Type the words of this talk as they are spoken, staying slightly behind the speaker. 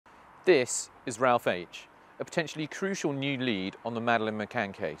This is Ralph H., a potentially crucial new lead on the Madeleine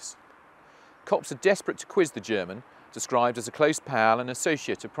McCann case. Cops are desperate to quiz the German, described as a close pal and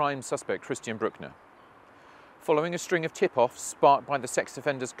associate of prime suspect Christian Brueckner. Following a string of tip-offs sparked by the sex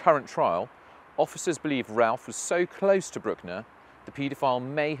offender's current trial, officers believe Ralph was so close to Brueckner, the paedophile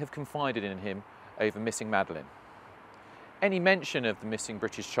may have confided in him over missing Madeleine. Any mention of the missing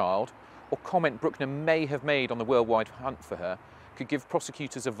British child, or comment Brueckner may have made on the worldwide hunt for her, could give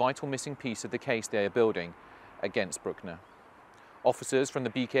prosecutors a vital missing piece of the case they are building against Brueckner. Officers from the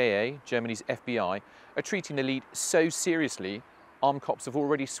BKA, Germany's FBI, are treating the lead so seriously, armed cops have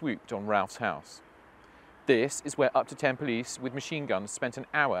already swooped on Ralph's house. This is where up to 10 police with machine guns spent an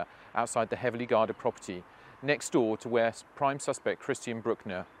hour outside the heavily guarded property next door to where prime suspect Christian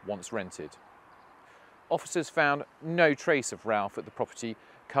Brueckner once rented. Officers found no trace of Ralph at the property,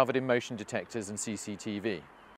 covered in motion detectors and CCTV.